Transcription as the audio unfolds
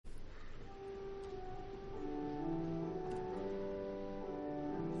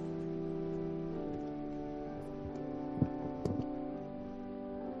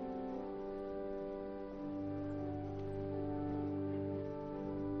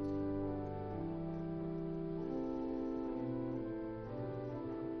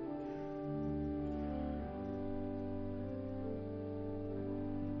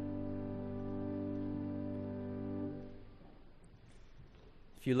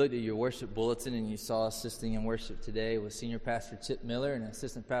you looked at your worship bulletin and you saw assisting in worship today with Senior Pastor Chip Miller and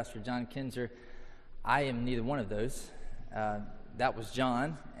Assistant Pastor John Kinzer, I am neither one of those. That was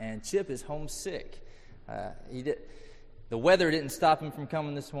John, and Chip is homesick. The weather didn't stop him from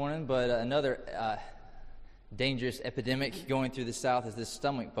coming this morning, but another dangerous epidemic going through the South is this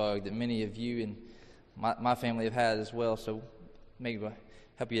stomach bug that many of you and my family have had as well. So maybe I'll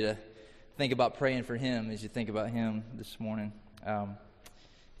help you to think about praying for him as you think about him this morning.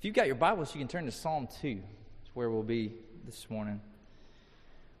 If you've got your Bibles, you can turn to Psalm 2. It's where we'll be this morning.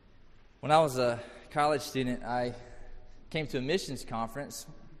 When I was a college student, I came to a missions conference.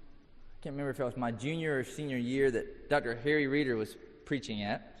 I can't remember if it was my junior or senior year that Dr. Harry Reeder was preaching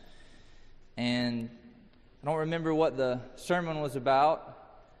at. And I don't remember what the sermon was about,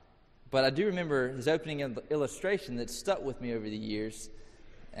 but I do remember his opening illustration that stuck with me over the years.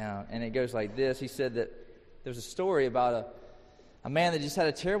 And it goes like this. He said that there's a story about a man that just had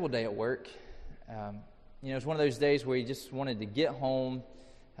a terrible day at work. It was one of those days where he just wanted to get home,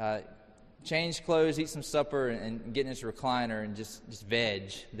 change clothes, eat some supper, and get in his recliner and just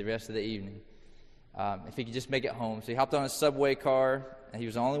veg the rest of the evening. If he could just make it home. So he hopped on a subway car, and he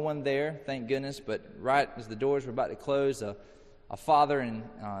was the only one there, thank goodness. But right as the doors were about to close, a father and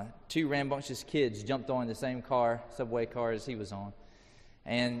two rambunctious kids jumped on the same subway car as he was on.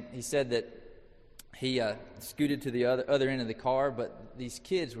 And he said that he scooted to the other end of the car, but these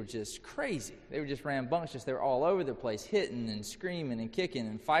kids were just crazy. They were just rambunctious. They were all over the place, hitting and screaming and kicking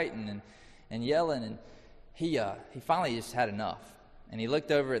and fighting and yelling. And he finally just had enough. And he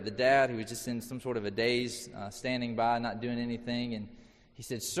looked over at the dad, who was just in some sort of a daze, standing by, not doing anything. And he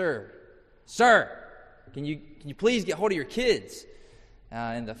said, Sir, can you please get hold of your kids?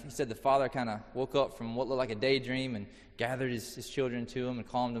 He said the father kind of woke up from what looked like a daydream and gathered his children to him and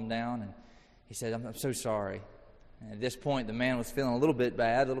calmed them down. And he said, I'm so sorry. And at this point, the man was feeling a little bit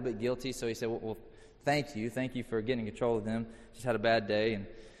bad, a little bit guilty. So he said, well, thank you for getting control of them. Just had a bad day. And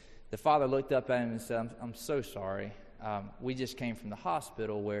the father looked up at him and said, I'm so sorry. We just came from the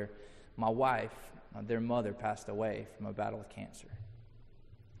hospital where my wife, their mother, passed away from a battle with cancer.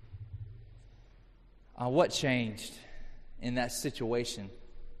 What changed in that situation?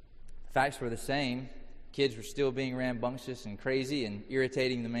 The facts were the same. Kids were still being rambunctious and crazy and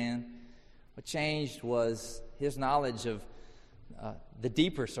irritating the man. What changed was his knowledge of the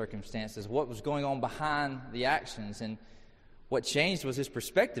deeper circumstances, what was going on behind the actions. And what changed was his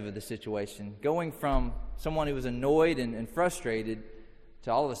perspective of the situation, going from someone who was annoyed and frustrated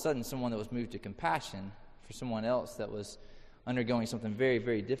to all of a sudden someone that was moved to compassion for someone else that was undergoing something very,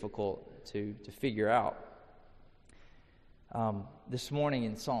 very difficult to figure out. This morning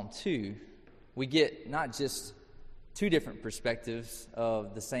in Psalm 2, we get not just two different perspectives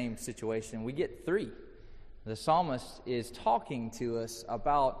of the same situation. We get three. The psalmist is talking to us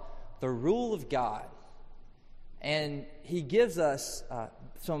about the rule of God. And he gives us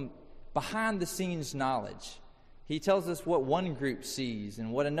some behind-the-scenes knowledge. He tells us what one group sees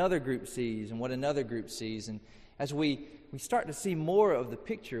and what another group sees and what another group sees. And as we start to see more of the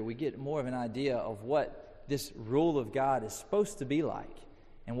picture, we get more of an idea of what this rule of God is supposed to be like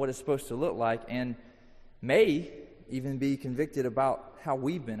and what it's supposed to look like, and may even be convicted about how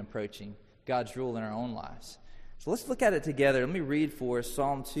we've been approaching God's rule in our own lives. So let's look at it together. Let me read for us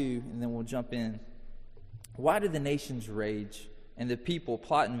Psalm 2, and then we'll jump in. Why do the nations rage, and the people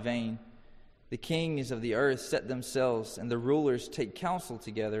plot in vain? The kings of the earth set themselves, and the rulers take counsel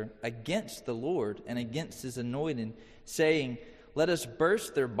together against the Lord and against his anointed, saying, Let us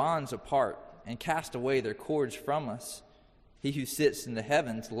burst their bonds apart and cast away their cords from us. He who sits in the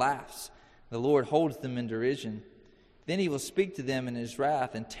heavens laughs. The Lord holds them in derision. Then he will speak to them in his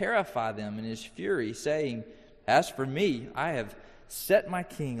wrath and terrify them in his fury, saying, As for me, I have set my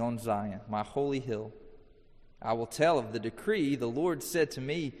king on Zion, my holy hill. I will tell of the decree. The Lord said to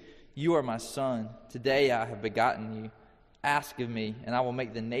me, You are my son. Today I have begotten you. Ask of me, and I will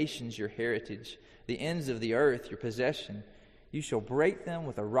make the nations your heritage, the ends of the earth your possession. You shall break them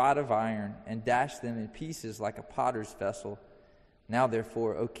with a rod of iron and dash them in pieces like a potter's vessel. Now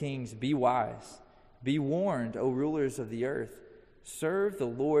therefore, O kings, be wise. Be warned, O rulers of the earth. Serve the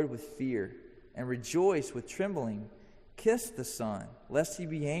Lord with fear and rejoice with trembling. Kiss the Son, lest he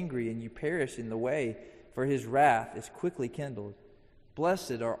be angry and you perish in the way, for his wrath is quickly kindled.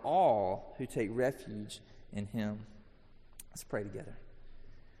 Blessed are all who take refuge in him. Let's pray together.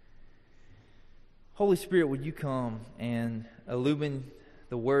 Holy Spirit, would you come and illumine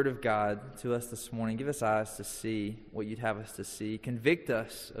the Word of God to us this morning? Give us eyes to see what you'd have us to see. Convict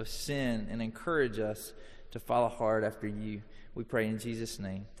us of sin and encourage us to follow hard after you. We pray in Jesus'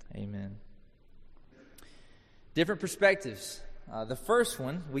 name. Amen. Different perspectives The first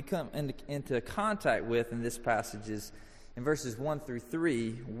one we come into contact with in this passage is in verses 1 through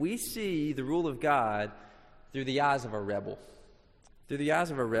 3. We see the rule of God through the eyes of a rebel. Through the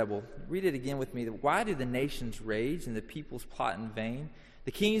eyes of a rebel. Read it again with me. Why do the nations rage and the peoples plot in vain?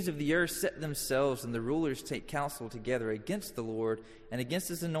 The kings of the earth set themselves, and the rulers take counsel together against the Lord and against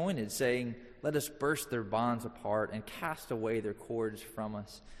his anointed, saying, let us burst their bonds apart and cast away their cords from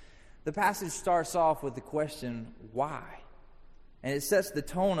us. The passage starts off with the question, why? And it sets the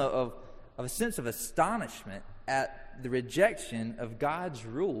tone of a sense of astonishment at the rejection of God's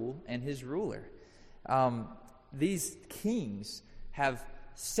rule and his ruler. These kings have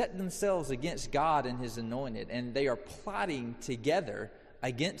set themselves against God and his anointed, and they are plotting together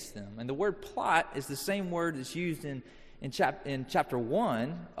against them. And the word plot is the same word that's used in chapter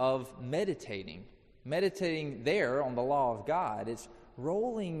 1 of meditating. Meditating there on the law of God. It's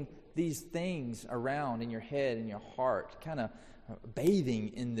rolling these things around in your head and your heart, kind of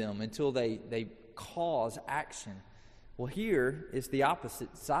bathing in them until they cause action. Well, here is the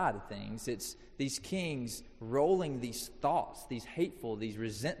opposite side of things. It's these kings rolling these thoughts, these hateful, these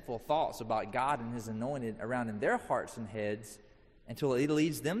resentful thoughts about God and his anointed around in their hearts and heads until it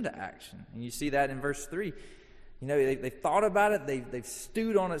leads them to action. And you see that in verse 3. You know, they've thought about it, they've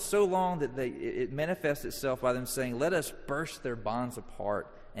stewed on it so long that it manifests itself by them saying, let us burst their bonds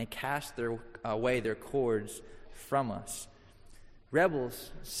apart and cast away their cords from us.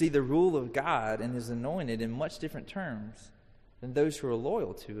 Rebels see the rule of God and his anointed in much different terms than those who are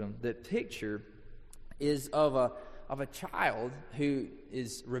loyal to him. The picture is of a child who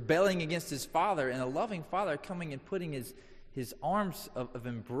is rebelling against his father, and a loving father coming and putting his arms of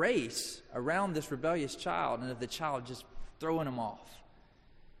embrace around this rebellious child, and of the child just throwing him off,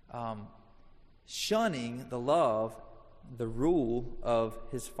 shunning the love, the rule of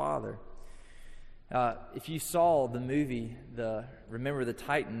his father. If you saw the movie, Remember the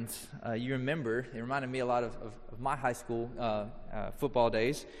Titans, you remember, it reminded me a lot of my high school football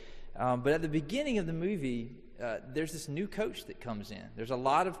days. But at the beginning of the movie, there's this new coach that comes in. There's a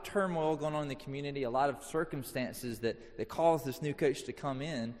lot of turmoil going on in the community, a lot of circumstances that cause this new coach to come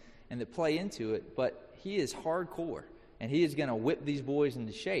in and that play into it. But he is hardcore, and he is going to whip these boys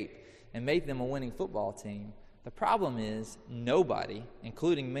into shape and make them a winning football team. The problem is nobody,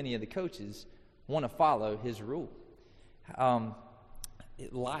 including many of the coaches, want to follow his rule.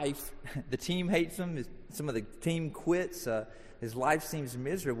 Life, the team hates him. Some of the team quits. His life seems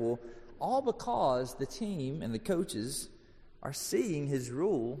miserable, all because the team and the coaches are seeing his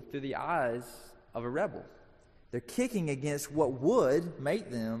rule through the eyes of a rebel. They're kicking against what would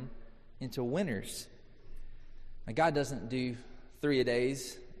make them into winners. Now, God doesn't do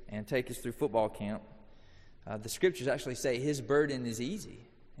 3-a-days and take us through football camp. The scriptures actually say his burden is easy,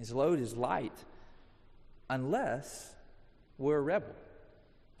 his load is light, unless we're a rebel.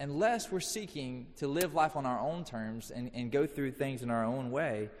 Unless we're seeking to live life on our own terms and go through things in our own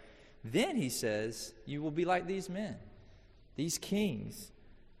way, then he says, you will be like these men, these kings,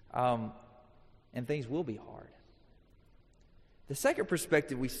 and things will be hard. The second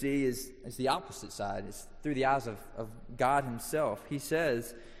perspective we see is the opposite side. It's through the eyes of God himself. It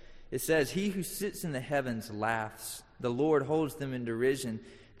says, he who sits in the heavens laughs. The Lord holds them in derision.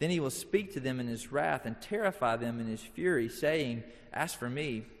 Then he will speak to them in his wrath and terrify them in his fury, saying, as for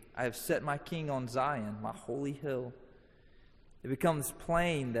me, I have set my king on Zion, my holy hill. It becomes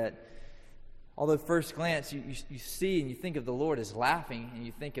plain that although at first glance you see and you think of the Lord as laughing, and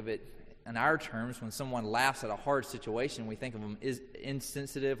you think of it in our terms, when someone laughs at a hard situation, we think of them as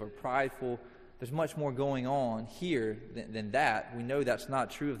insensitive or prideful. There's much more going on here than that. We know that's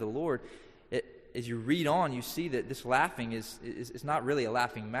not true of the Lord. As you read on, you see that this laughing is not really a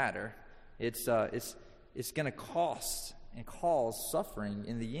laughing matter. It's going to cost and cause suffering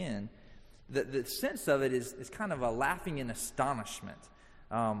in the end. The sense of it is kind of a laughing in astonishment,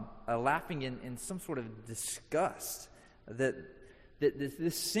 a laughing in some sort of disgust. That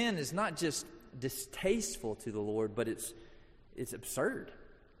this sin is not just distasteful to the Lord, but it's absurd.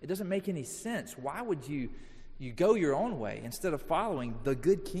 It doesn't make any sense. Why would you go your own way instead of following the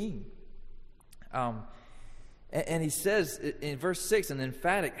good king? And he says in verse 6, an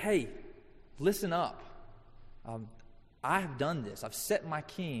emphatic, hey, listen up. I have done this. I've set my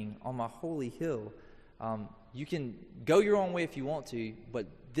king on my holy hill. You can go your own way if you want to, but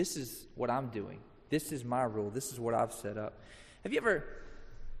this is what I'm doing. This is my rule. This is what I've set up. Have you ever,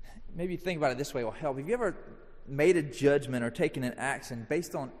 maybe think about it this way will help. Have you ever made a judgment or taken an action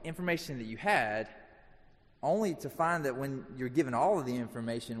based on information that you had, only to find that when you're given all of the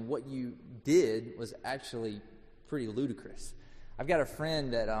information, what you did was actually pretty ludicrous? I've got a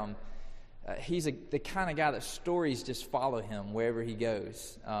friend that He's the kind of guy that stories just follow him wherever he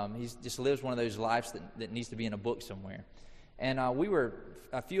goes. He just lives one of those lives that needs to be in a book somewhere. And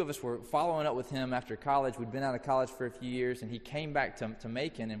a few of us were following up with him after college. We'd been out of college for a few years, and he came back to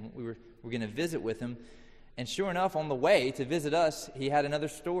Macon, and we were going to visit with him. And sure enough, on the way to visit us, he had another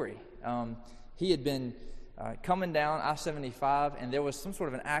story. He had been coming down I-75, and there was some sort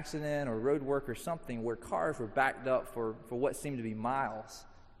of an accident or road work or something where cars were backed up for what seemed to be miles.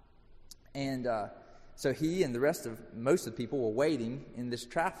 And so he and most of the people were waiting in this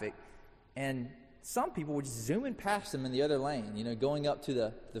traffic, and some people were just zooming past him in the other lane, going up to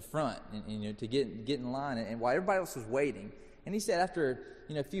the front and to get in line, and while everybody else was waiting. And he said after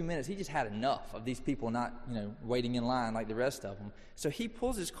a few minutes, he just had enough of these people not waiting in line like the rest of them. So he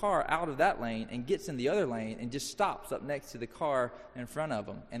pulls his car out of that lane and gets in the other lane and just stops up next to the car in front of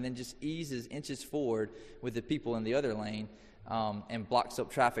him, and then just inches forward with the people in the other lane, and blocks up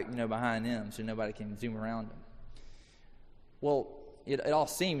traffic behind him so nobody can zoom around him. Well, it all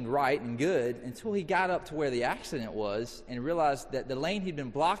seemed right and good until he got up to where the accident was and realized that the lane he'd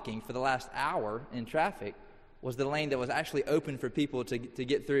been blocking for the last hour in traffic was the lane that was actually open for people to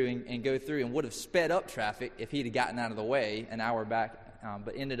get through and go through, and would have sped up traffic if he'd have gotten out of the way an hour back,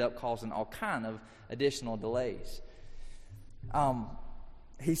 but ended up causing all kind of additional delays.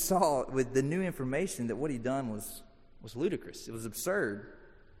 He saw with the new information that what he'd done was ludicrous. It was absurd.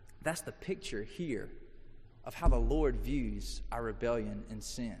 That's the picture here of how the Lord views our rebellion and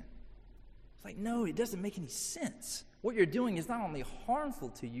sin. It's like, no, it doesn't make any sense. What you're doing is not only harmful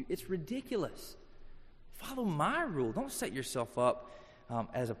to you, it's ridiculous. Follow my rule. Don't set yourself up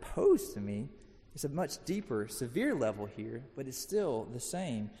as opposed to me. It's a much deeper, severe level here, but it's still the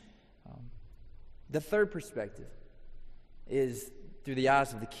same. The third perspective is through the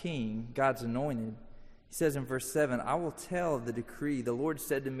eyes of the king, God's anointed. He says in verse 7, I will tell the decree. The Lord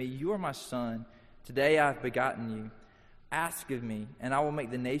said to me, you are my son. Today I have begotten you. Ask of me, and I will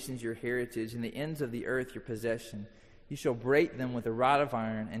make the nations your heritage and the ends of the earth your possession. You shall break them with a rod of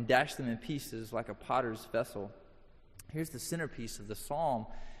iron and dash them in pieces like a potter's vessel. Here's the centerpiece of the psalm,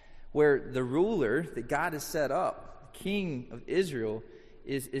 where the ruler that God has set up, the king of Israel,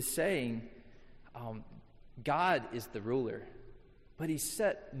 is saying, God is the ruler, but he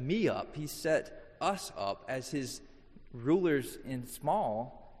set me up, he set us up as his rulers in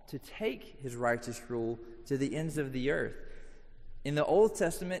small to take his righteous rule to the ends of the earth. In the Old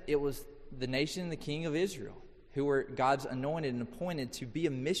Testament, it was the nation, the king of Israel, who were God's anointed and appointed to be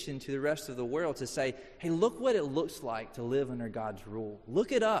a mission to the rest of the world, to say, hey, look what it looks like to live under God's rule.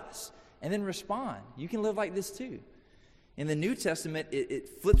 Look at us, and then respond. You can live like this too. In the New Testament, it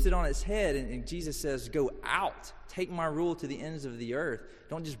flips it on its head, and Jesus says, go out, take my rule to the ends of the earth.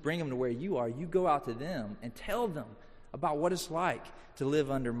 Don't just bring them to where you are. You go out to them and tell them about what it's like to live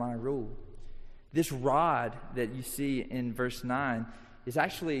under my rule. This rod that you see in verse 9 is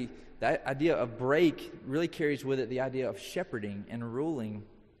actually, that idea of break really carries with it the idea of shepherding and ruling.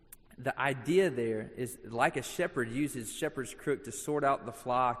 The idea there is like a shepherd uses shepherd's crook to sort out the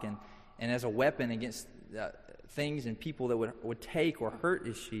flock and as a weapon against things and people that would take or hurt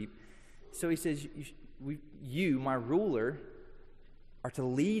his sheep. So he says, you, my ruler, are to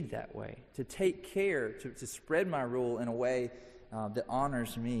lead that way, to take care, to spread my rule in a way that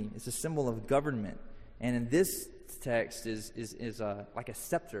honors me. It's a symbol of government. And in this text is like a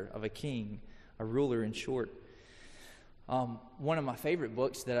scepter of a king, a ruler in short. One of my favorite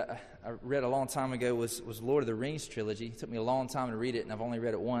books that I read a long time ago was Lord of the Rings trilogy. It took me a long time to read it, and I've only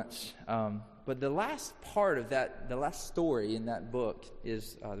read it once. But the last part of that, the last story in that book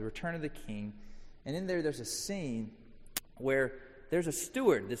is the Return of the King. And in there's a scene where there's a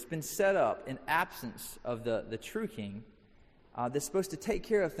steward that's been set up in absence of the true king that's supposed to take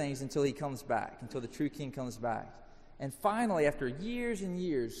care of things until he comes back, until the true king comes back. And finally, after years and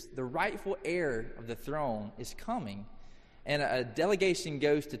years, the rightful heir of the throne is coming. And a delegation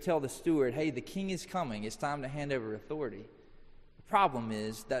goes to tell the steward, hey, the king is coming. It's time to hand over authority. The problem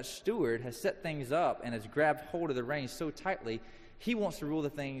is that steward has set things up and has grabbed hold of the reins so tightly, he wants to rule the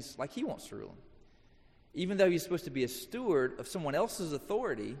things like he wants to rule them. Even though he's supposed to be a steward of someone else's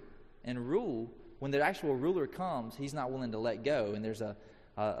authority and rule, when the actual ruler comes, he's not willing to let go, and there's a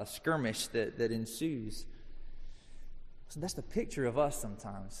skirmish that ensues. So that's the picture of us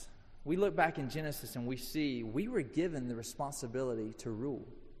sometimes. We look back in Genesis and we see we were given the responsibility to rule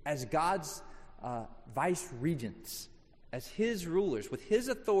as God's vice regents, as his rulers, with his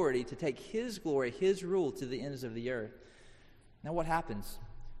authority to take his glory, his rule to the ends of the earth. Now what happens?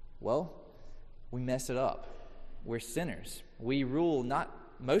 Well, we mess it up. We're sinners. We rule not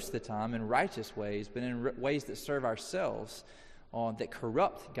most of the time in righteous ways, but in ways that serve ourselves, that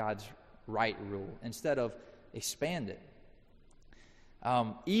corrupt God's right rule instead of expand it.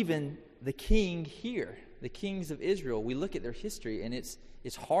 Even the king here, the kings of Israel, we look at their history and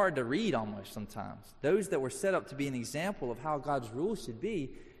it's hard to read almost sometimes. Those that were set up to be an example of how God's rule should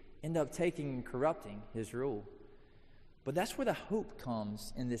be end up taking and corrupting his rule. But that's where the hope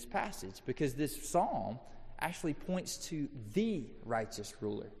comes in this passage, because this psalm actually points to the righteous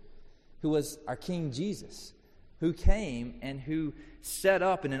ruler, who was our King Jesus, who came and who set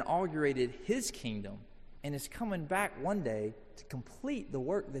up and inaugurated his kingdom and is coming back one day to complete the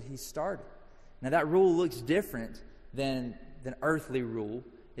work that he started. Now, that rule looks different than earthly rule.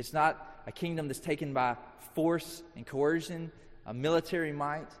 It's not a kingdom that's taken by force and coercion, a military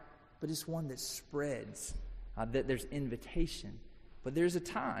might, but it's one that spreads, that there's invitation. But there's a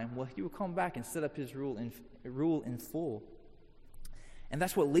time where he will come back and set up his rule in full. And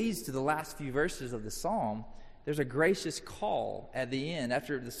that's what leads to the last few verses of the psalm. There's a gracious call at the end.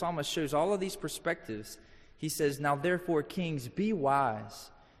 After the psalmist shows all of these perspectives, he says, "Now therefore, kings, be wise.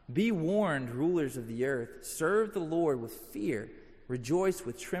 Be warned, rulers of the earth. Serve the Lord with fear. Rejoice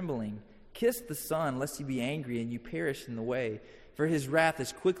with trembling. Kiss the Son, lest he be angry and you perish in the way. For his wrath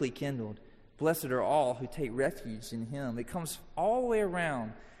is quickly kindled. Blessed are all who take refuge in him." It comes all the way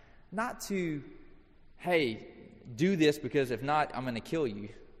around, not to, hey, do this because if not, I'm going to kill you.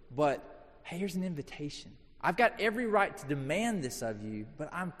 But, hey, here's an invitation. I've got every right to demand this of you, but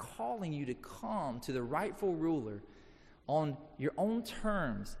I'm calling you to come to the rightful ruler on your own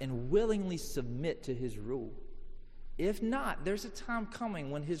terms and willingly submit to his rule. If not, there's a time coming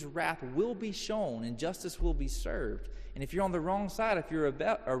when his wrath will be shown and justice will be served. And if you're on the wrong side, if you're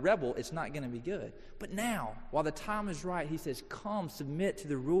a rebel, it's not going to be good. But now, while the time is right, he says, come, submit to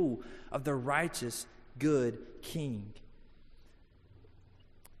the rule of the righteous, good king.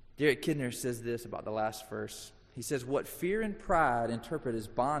 Derek Kidner says this about the last verse. He says, "What fear and pride interpret as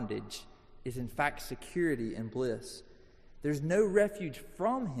bondage is in fact security and bliss. There's no refuge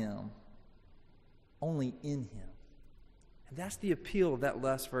from him, only in him." And that's the appeal of that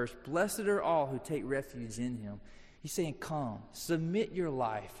last verse. Blessed are all who take refuge in him. He's saying, come, submit your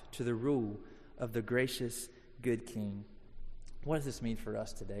life to the rule of the gracious, good king. What does this mean for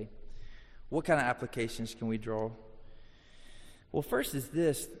us today? What kind of applications can we draw? Well, first is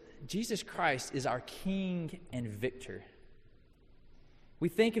this: Jesus Christ is our King and Victor. We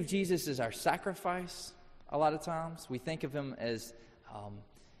think of Jesus as our sacrifice a lot of times. We think of him as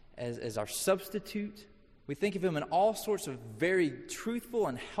our substitute. We think of him in all sorts of very truthful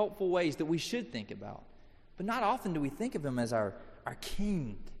and helpful ways that we should think about. But not often do we think of him as our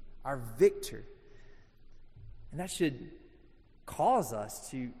King, our Victor. And that should cause us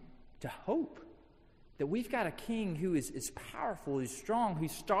to hope that we've got a king who is powerful, who's strong, who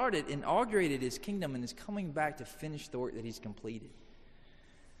inaugurated his kingdom and is coming back to finish the work that he's completed.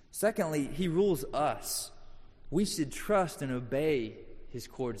 Secondly, he rules us. We should trust and obey his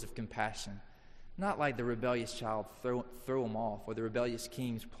cords of compassion, not like the rebellious child throw him off, or the rebellious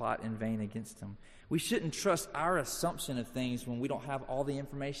kings plot in vain against him. We shouldn't trust our assumption of things when we don't have all the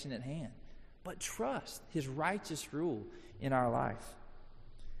information at hand, but trust his righteous rule in our life.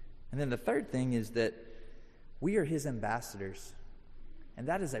 And then the third thing is that we are his ambassadors. And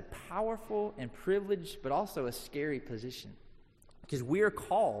that is a powerful and privileged, but also a scary position. Because we are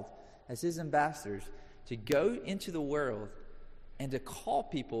called as his ambassadors to go into the world and to call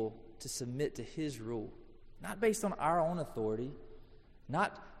people to submit to his rule. Not based on our own authority,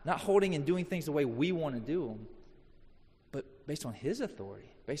 not holding and doing things the way we want to do them, but based on his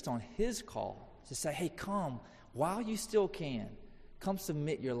authority, based on his call to say, hey, come, while you still can, come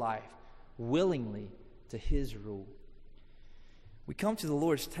submit your life willingly to his rule. We come to the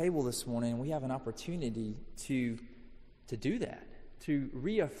Lord's table this morning and we have an opportunity to do that, to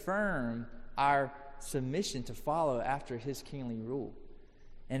reaffirm our submission to follow after his kingly rule.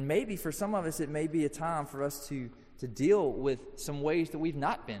 And maybe for some of us, it may be a time for us to deal with some ways that we've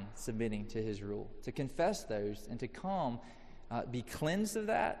not been submitting to his rule, to confess those and to come, be cleansed of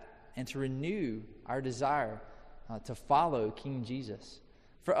that, and to renew our desire to follow King Jesus.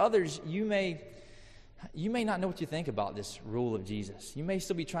 For others, you may not know what you think about this rule of Jesus. You may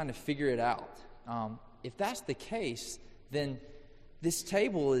still be trying to figure it out. If that's the case, then this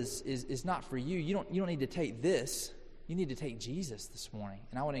table is not for you. You don't need to take this. You need to take Jesus this morning.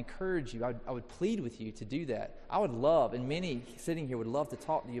 And I would encourage you, I would plead with you to do that. I would love, and many sitting here would love to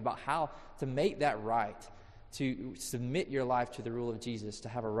talk to you about how to make that right, to submit your life to the rule of Jesus, to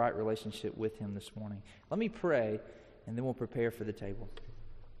have a right relationship with him this morning. Let me pray, and then we'll prepare for the table.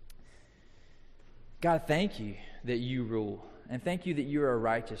 God, thank you that you rule, and thank you that you're a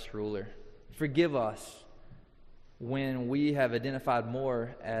righteous ruler. Forgive us when we have identified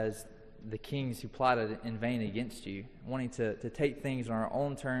more as the kings who plotted in vain against you, wanting to take things on our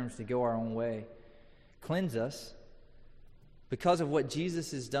own terms, to go our own way. Cleanse us because of what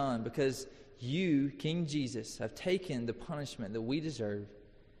Jesus has done, because you, King Jesus, have taken the punishment that we deserve,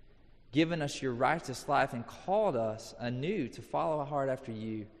 given us your righteous life, and called us anew to follow hard after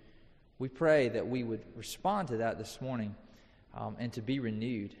you. We pray that we would respond to that this morning and to be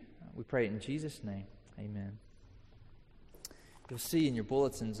renewed. We pray it in Jesus' name. Amen. You'll see in your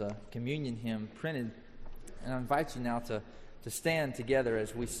bulletins a communion hymn printed, and I invite you now to stand together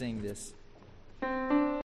as we sing this.